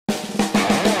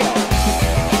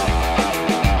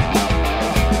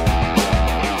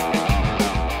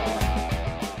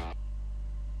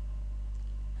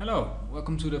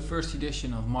Welcome to the first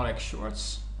edition of MODX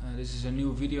Shorts. This is a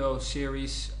new video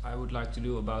series I would like to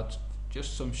do about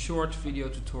just some short video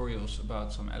tutorials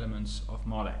about some elements of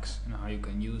MODX and how you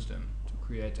can use them to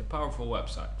create a powerful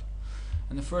website.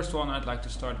 And the first one I'd like to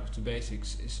start with the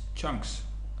basics is chunks.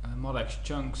 MODX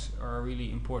chunks are a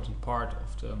really important part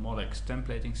of the MODX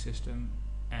templating system,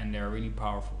 and they're really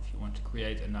powerful if you want to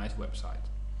create a nice website.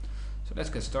 So let's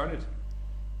get started.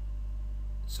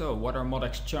 So what are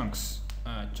MODX chunks?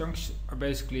 Chunks are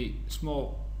basically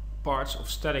small parts of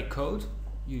static code,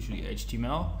 usually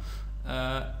HTML,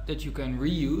 that you can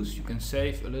reuse. You can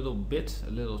save a little bit,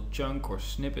 a little chunk or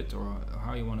snippet, or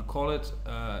how you want to call it,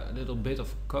 a little bit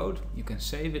of code. You can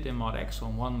save it in MODX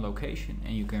on one location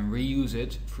and you can reuse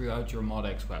it throughout your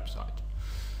MODX website.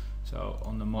 So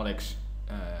on the MODX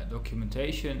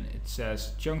documentation it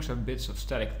says chunks are bits of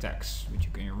static text which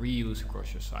you can reuse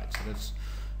across your site. So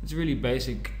it's really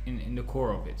basic in the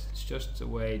core of it. It's just a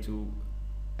way to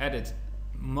edit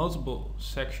multiple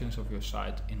sections of your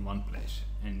site in one place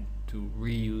and to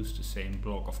reuse the same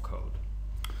block of code.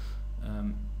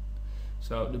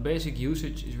 So the basic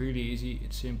usage is really easy.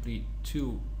 It's simply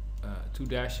two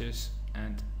dashes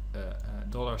and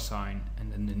a $sign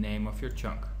and then the name of your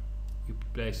chunk. You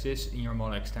place this in your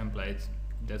MODX template.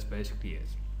 That's basically it.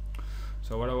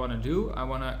 So what I want to do, I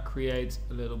want to create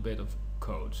a little bit of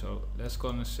code. So let's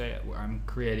gonna say I'm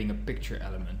creating a picture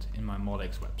element in my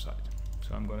MODX website.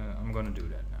 So I'm gonna do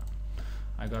that now.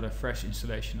 I got a fresh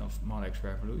installation of MODX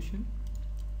Revolution.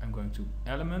 I'm going to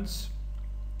Elements,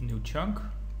 New Chunk.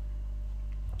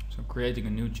 So I'm creating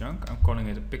a new chunk. I'm calling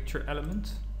it a picture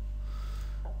element.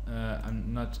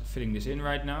 I'm not filling this in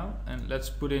right now, and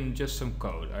let's put in just some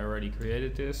code. I already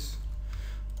created this.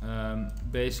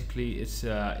 Basically, it's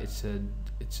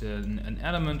an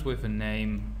element with a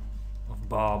name of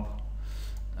Bob,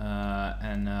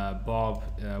 and Bob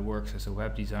works as a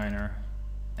web designer,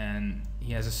 and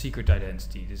he has a secret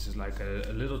identity. This is like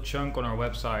a little chunk on our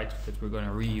website that we're going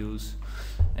to reuse,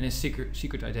 and his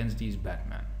secret identity is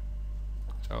Batman.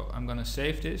 So I'm going to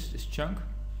save this chunk.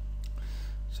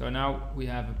 So now we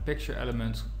have a picture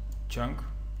element chunk,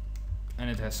 and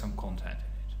it has some content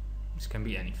in it. This can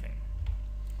be anything.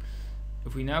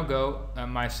 If we now go,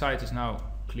 my site is now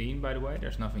clean, by the way,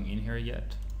 there's nothing in here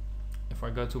yet. If I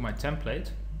go to my template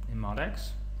in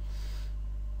MODX,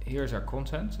 here's our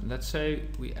content. Let's say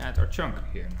we add our chunk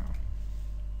here now.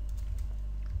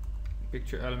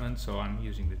 Picture element, so I'm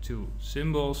using the two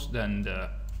symbols, then the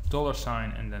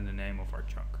 $sign, and then the name of our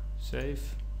chunk.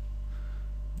 Save.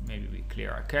 Maybe we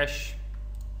clear our cache.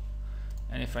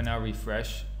 And if I now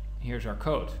refresh, here's our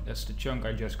code. That's the chunk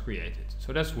I just created.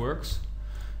 So that works.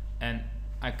 And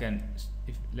I can,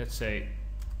 let's say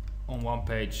on one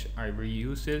page I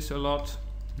reuse this a lot,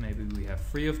 maybe we have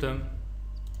 3 of them,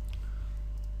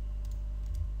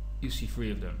 you see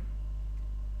 3 of them.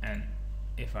 And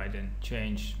if I then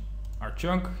change our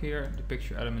chunk here, the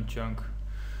picture element chunk,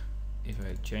 if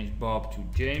I change Bob to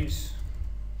James,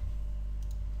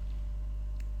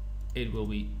 it will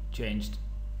be changed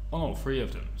on all 3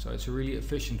 of them. So it's a really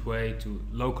efficient way to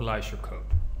localize your code.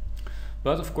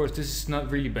 But of course this is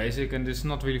not really basic and it's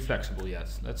not really flexible yet.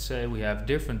 Let's say we have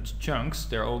different chunks,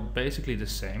 they're all basically the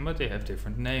same, but they have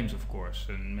different names of course,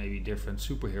 and maybe different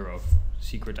superhero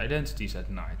secret identities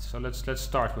at night. So let's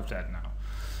start with that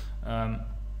now.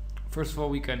 First of all,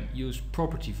 we can use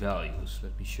property values.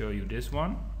 Let me show you this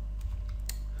one.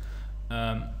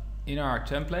 In our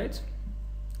template,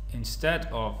 instead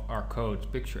of our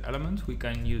code picture element, we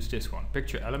can use this one,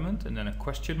 picture element, and then a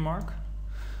question mark.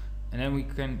 And then we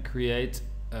can create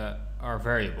our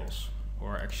variables,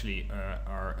 or actually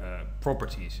our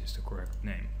properties is the correct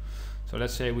name. So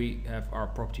let's say we have our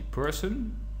property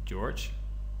person, George,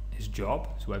 his job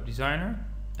is web designer,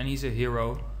 and he's a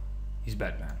hero, he's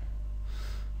Batman.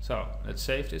 So let's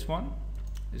save this one.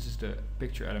 This is the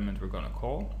picture element we're gonna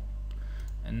call.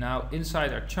 And now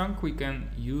inside our chunk we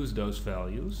can use those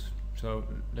values. So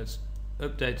let's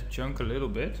update the chunk a little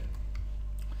bit.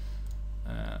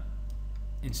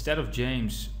 Instead of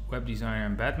James, web designer,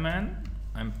 and Batman,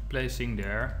 I'm placing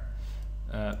there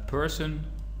person,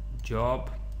 job,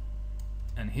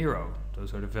 and hero.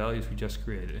 Those are the values we just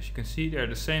created. As you can see, they're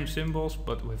the same symbols,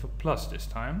 but with a plus this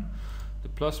time. The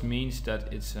plus means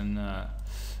that it's a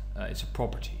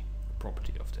property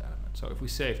of the element. So if we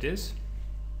save this,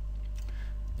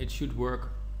 it should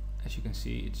work. As you can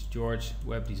see, it's George,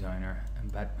 web designer,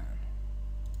 and Batman.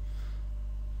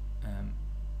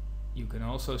 You can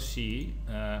also see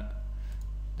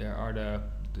there are the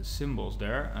symbols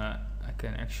there. I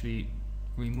can actually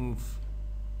remove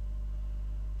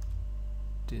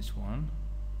this one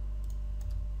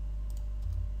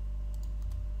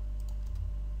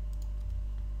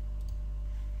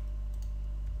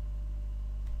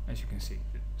as you can see.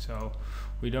 So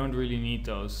we don't really need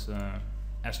those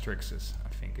asterisks, I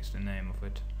think is the name of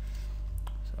it.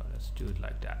 So let's do it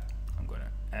like that. I'm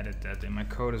gonna edit that in my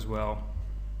code as well.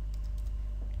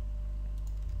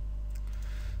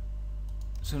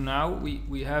 So now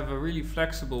we have a really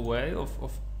flexible way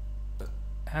of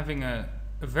having a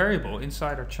variable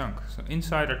inside our chunk. So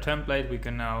inside our template we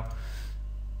can now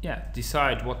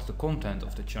decide what the content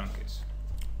of the chunk is.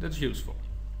 That's useful.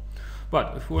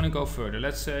 But if we want to go further,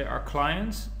 let's say our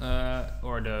client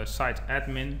or the site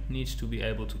admin needs to be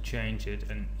able to change it,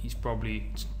 and it's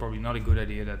probably not a good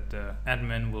idea that the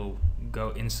admin will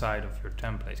go inside of your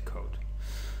template code.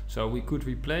 So we could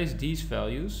replace these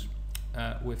values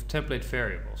with template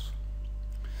variables.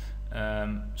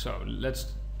 So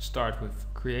let's start with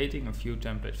creating a few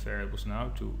template variables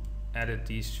now to edit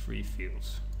these 3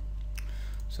 fields.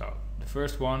 So the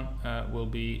first one will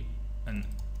be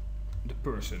the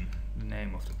person, the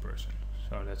name of the person.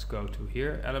 So let's go to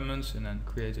here, elements, and then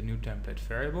create a new template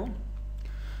variable.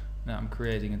 Now I'm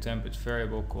creating a template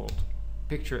variable called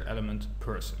picture element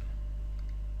person.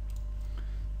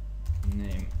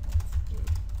 Name of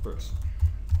the person.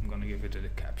 I'm going to give it a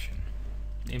caption.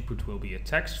 The input will be a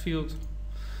text field,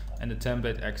 and the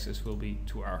template access will be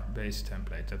to our base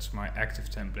template. That's my active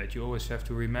template. You always have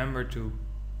to remember to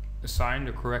assign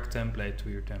the correct template to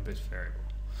your template variable.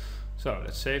 So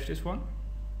let's save this one.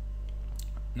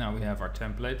 Now we have our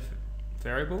template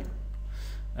variable.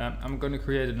 I'm going to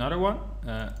create another one,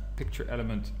 picture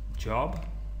element job,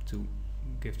 to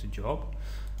give the job.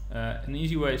 An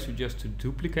easy way is to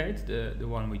duplicate the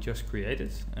one we just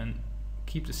created and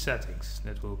keep the settings.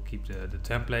 That will keep the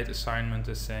template assignment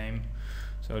the same.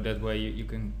 So that way you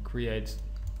can create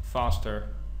faster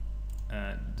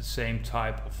the same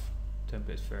type of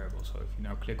template variable. So if you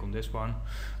now click on this one,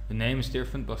 the name is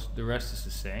different but the rest is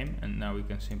the same, and now we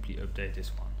can simply update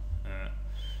this one.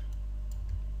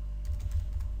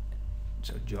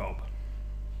 So job,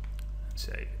 and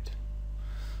save it.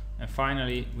 And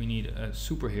finally we need a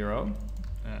superhero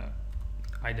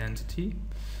identity.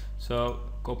 So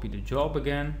copy the job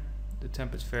again, the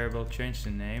template variable, change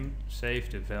the name,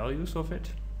 save the values of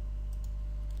it.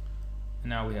 And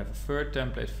now we have a third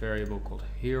template variable called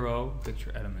hero,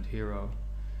 picture element hero,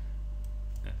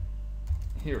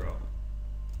 hero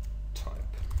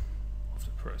type of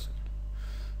the person.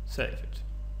 Save it.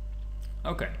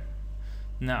 Okay.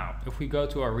 Now, if we go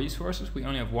to our resources, we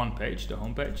only have one page, the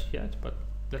home page yet, but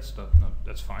that's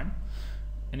fine.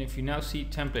 And if you now see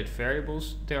template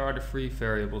variables, there are the 3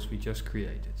 variables we just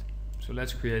created. So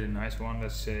let's create a nice one.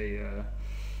 Let's say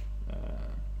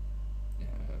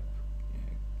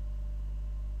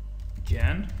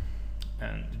Jan,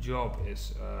 and the job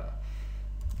is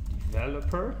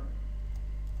developer,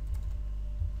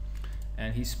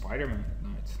 and he's Spider-Man at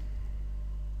night.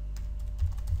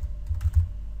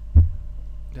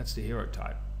 That's the hero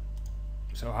type.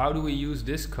 So how do we use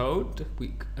this code?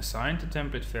 We assign the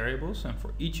template variables, and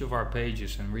for each of our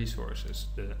pages and resources,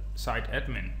 the site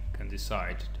admin can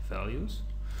decide the values.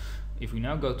 If we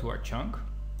now go to our chunk,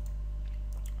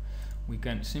 we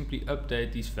can simply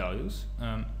update these values.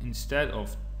 Instead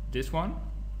of this one,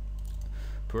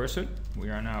 person, we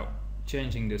are now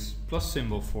changing this plus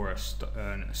symbol for a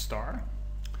star.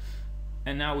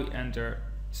 And now we enter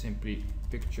simply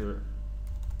picture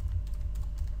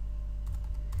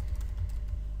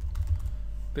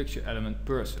element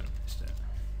person instead.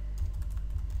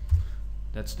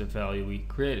 That's the value we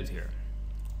created here.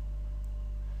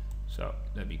 So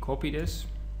let me copy this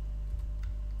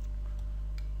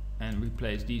and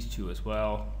replace these 2 as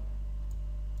well.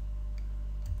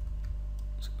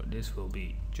 So this will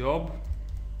be job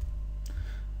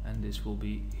and this will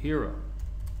be hero.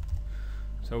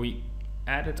 So we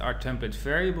added our template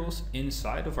variables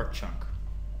inside of our chunk.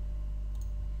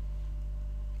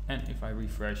 And if I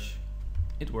refresh,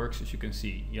 it works, as you can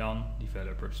see, Jan,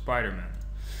 developer, Spider-Man.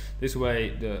 This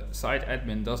way the site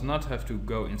admin does not have to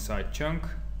go inside chunk,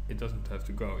 it doesn't have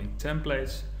to go in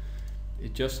templates,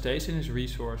 it just stays in his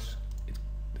resource.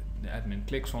 The admin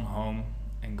clicks on home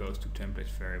and goes to template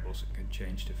variables and can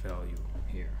change the value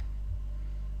here.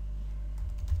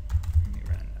 Let me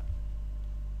run that.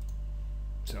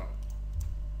 So,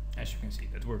 as you can see,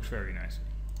 that works very nicely.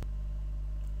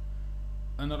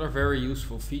 Another very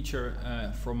useful feature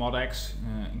for ModX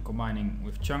in combining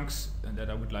with chunks that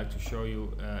I would like to show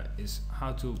you is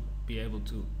how to be able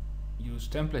to use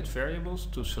template variables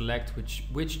to select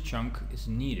which chunk is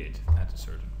needed at a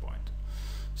certain point.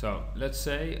 So let's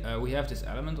say we have this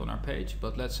element on our page,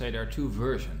 but let's say there are 2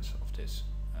 versions of this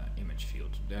image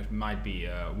field. There might be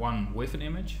one with an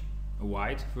image, a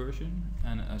wide version,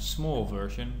 and a small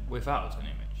version without an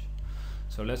image.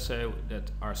 So let's say that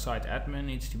our site admin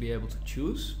needs to be able to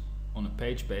choose on a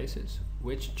page basis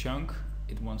which chunk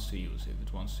it wants to use, if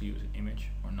it wants to use an image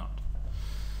or not.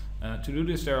 To do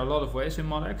this, there are a lot of ways in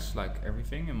MODX, like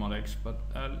everything in MODX, but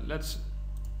let's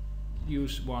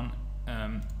use one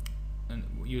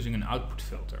using an output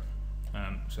filter.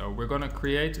 So we're going to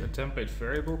create a template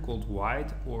variable called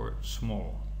wide or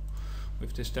small.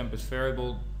 With this template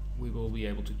variable, we will be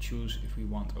able to choose if we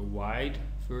want a wide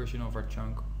version of our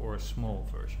chunk or a small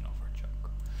version of our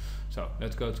chunk. So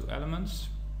let's go to Elements,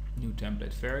 New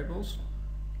Template Variables,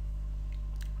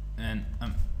 and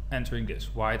I'm entering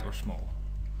this, wide or small.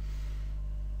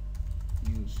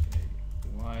 Use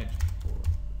a wide or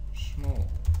small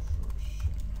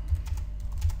version.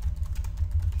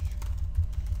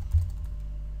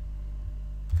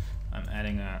 I'm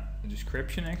adding a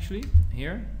description actually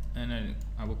here, and then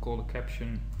I will call the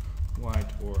caption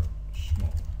wide or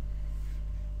small.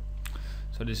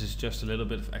 So this is just a little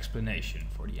bit of explanation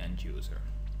for the end user.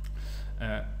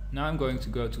 Now I'm going to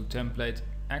go to template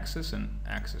access and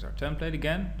access our template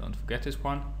again. Don't forget this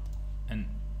one. And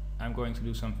I'm going to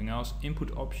do something else.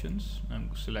 Input options. I'm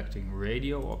selecting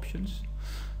radio options.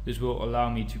 This will allow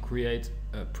me to create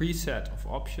a preset of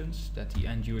options that the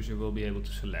end user will be able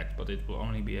to select, but it will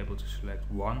only be able to select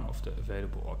one of the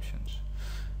available options.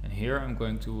 And here I'm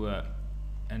going to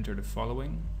enter the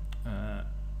following.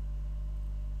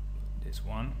 This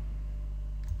one.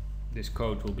 This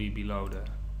code will be below the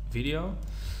video.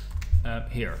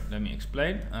 Here, let me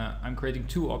explain. I'm creating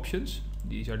two options.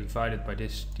 These are divided by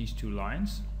these two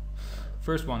lines.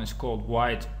 First one is called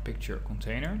wide picture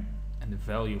container, and the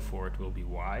value for it will be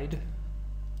wide.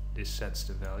 This sets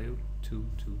the value to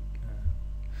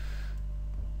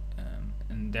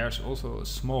and there's also a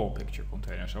small picture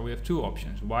container. So we have two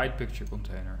options, wide picture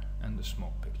container and the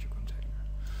small picture container.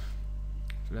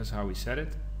 So that's how we set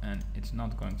it, and it's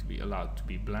not going to be allowed to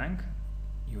be blank.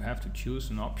 You have to choose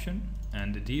an option,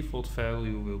 and the default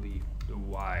value will be the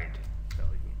wide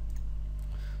value.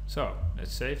 So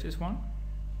let's save this one.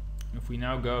 If we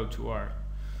now go to our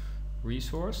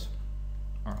resource,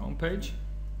 our home page,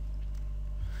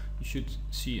 you should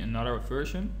see another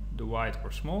version, the wide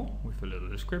or small, with a little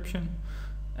description,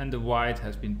 and the wide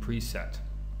has been preset,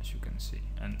 as you can see,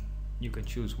 and you can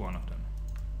choose one of them.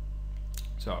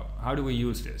 So how do we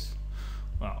use this?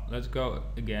 Well, let's go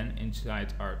again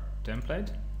inside our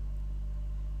template,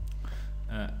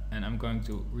 and I'm going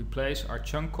to replace our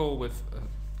chunk call with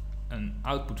an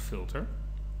output filter.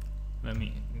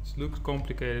 It looks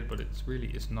complicated, but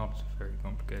it's not very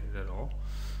complicated at all.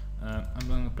 I'm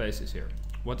going to place this here.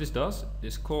 What this does,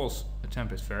 this calls a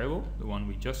template variable, the one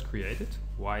we just created,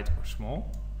 wide or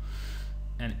small.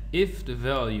 And if the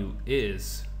value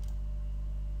is,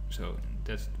 so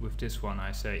that's with this one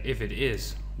I say, if it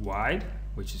is wide,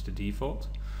 which is the default,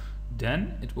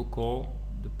 then it will call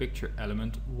the picture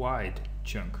element wide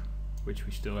chunk, which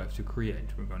we still have to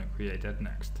create. We're going to create that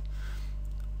next.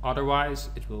 Otherwise,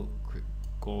 it will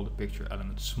call the picture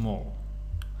element small.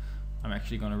 I'm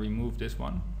actually going to remove this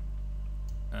one.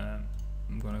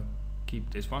 I'm going to keep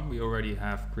this one. We already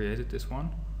have created this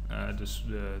one,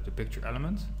 the picture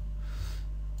element.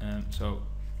 So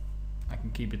I can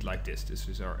keep it like this. This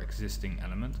is our existing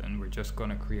element, and we're just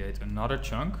going to create another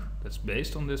chunk that's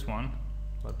based on this one,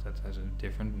 but that has a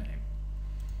different name.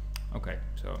 Okay,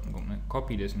 so I'm going to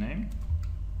copy this name,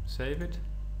 save it.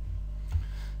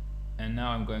 And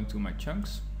now I'm going to my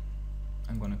chunks.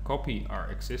 I'm going to copy our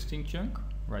existing chunk,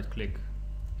 right click.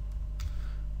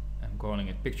 I'm calling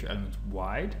it picture element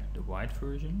wide, the wide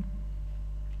version.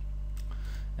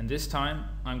 And this time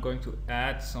I'm going to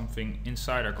add something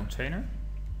inside our container,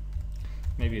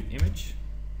 maybe an image.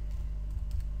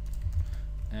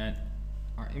 And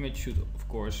our image should of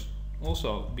course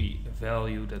also be a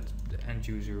value that the end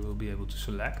user will be able to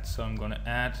select. So I'm going to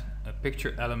add a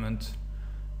picture element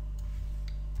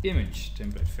image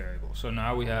template variable. So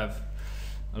now we have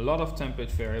a lot of template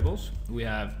variables. We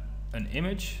have an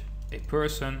image, a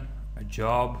person, a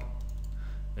job,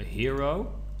 a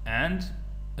hero, and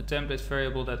a template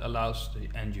variable that allows the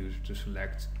end user to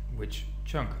select which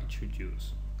chunk it should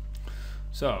use.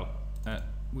 So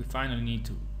we finally need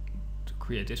to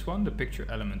create this one, the picture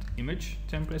element image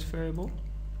template variable.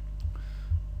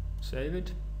 Save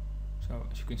it. So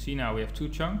as you can see now we have two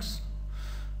chunks.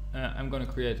 I'm going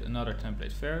to create another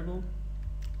template variable.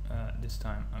 This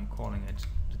time I'm calling it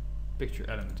the picture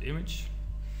element image.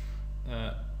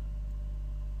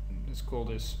 Let's call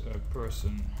this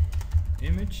person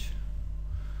image.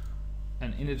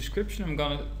 And in the description I'm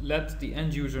going to let the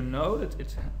end user know that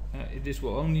this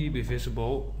will only be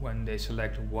visible when they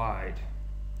select wide.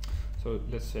 So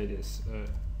let's say this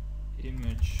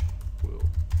image will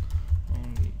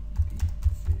only be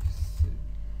visible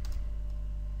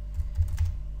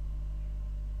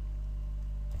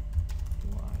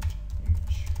wide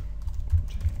image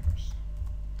containers.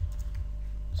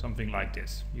 Something like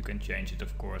this. You can change it,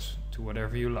 of course, to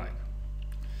whatever you like.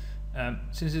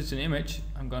 Since it's an image,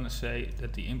 I'm gonna say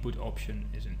that the input option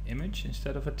is an image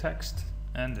instead of a text,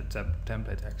 and the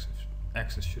template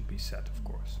axis should be set, of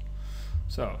course.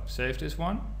 So save this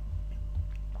one,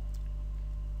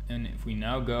 and if we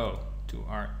now go to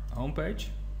our home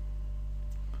page,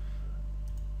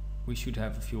 we should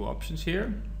have a few options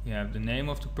here. We have the name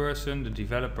of the person, the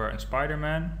developer, and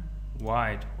Spider-Man,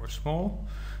 wide or small,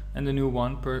 and the new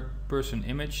one, person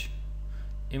image.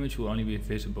 Image will only be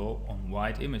visible on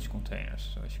wide image containers.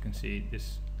 So as you can see,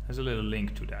 this has a little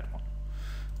link to that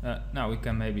one. Now we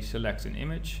can maybe select an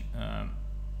image.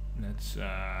 Let's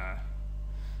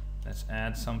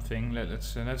add something.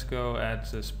 Let's go add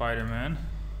Spider-Man.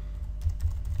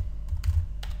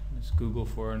 Let's Google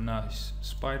for a nice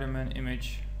Spider-Man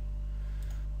image.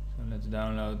 So let's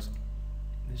download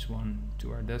this one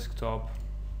to our desktop.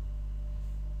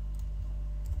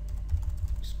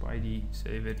 Spidey,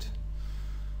 save it.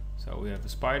 So we have the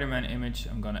Spider-Man image.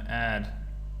 I'm gonna add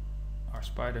our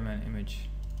Spider-Man image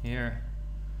here.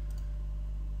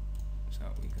 So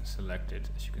we can select it.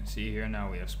 As you can see here,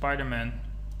 now we have Spider-Man.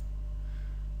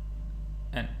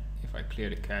 And if I clear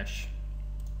the cache,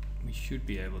 we should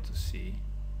be able to see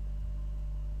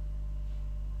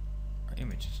our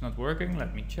image. It's not working.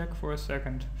 Let me check for a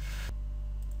second.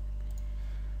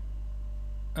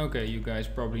 Okay, you guys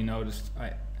probably noticed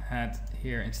I had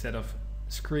here, instead of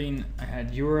screen, I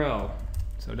had URL.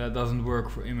 So that doesn't work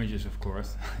for images, of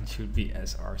course. It should be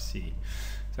src.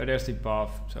 So there's the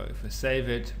path. So if I save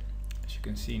it, as you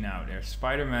can see now, there's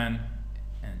Spider-Man,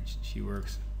 and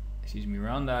she's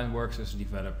Miranda and works as a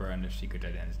developer, and the secret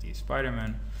identity is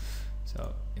Spider-Man.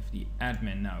 So if the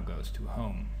admin now goes to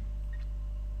home,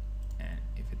 and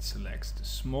if it selects the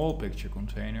small picture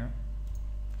container,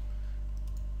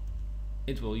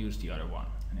 it will use the other one,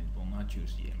 and it will not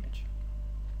use the image.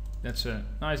 That's a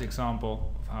nice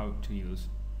example of how to use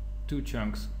two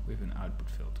chunks with an output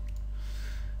filter.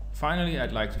 Finally,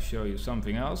 I'd like to show you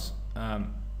something else.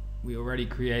 We already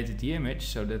created the image,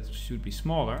 so that should be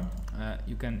smaller.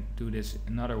 You can do this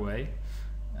another way.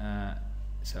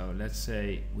 So let's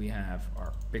say we have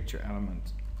our picture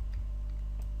element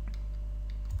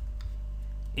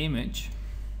image.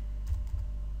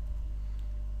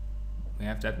 We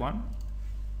have that one.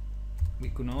 We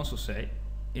can also say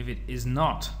if it is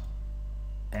not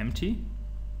empty,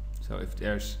 so if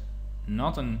there's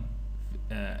not an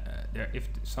if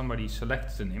somebody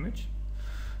selects an image,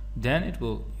 then it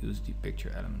will use the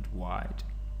picture element wide.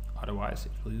 Otherwise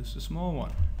it will use the small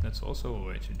one. That's also a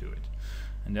way to do it,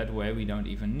 and that way we don't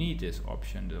even need this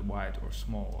option, the wide or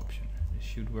small option. It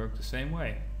should work the same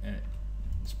way.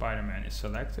 Spider-Man is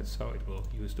selected, so it will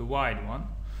use the wide one,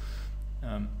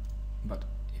 but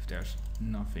if there's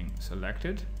nothing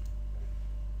selected,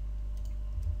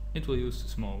 it will use the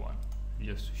small one. And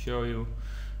just to show you,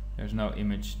 there's no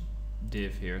image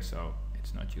div here, so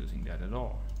it's not using that at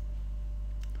all.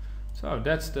 So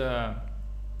that's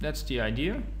the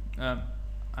idea.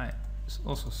 I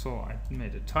also saw I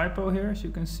made a typo here, as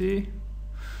you can see.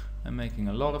 I'm making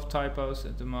a lot of typos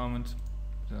at the moment,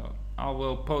 so I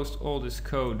will post all this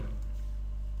code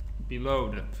below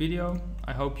the video.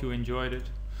 I hope you enjoyed it,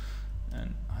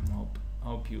 and I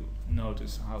hope you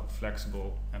notice how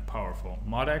flexible and powerful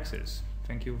MODX is.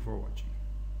 Thank you for watching.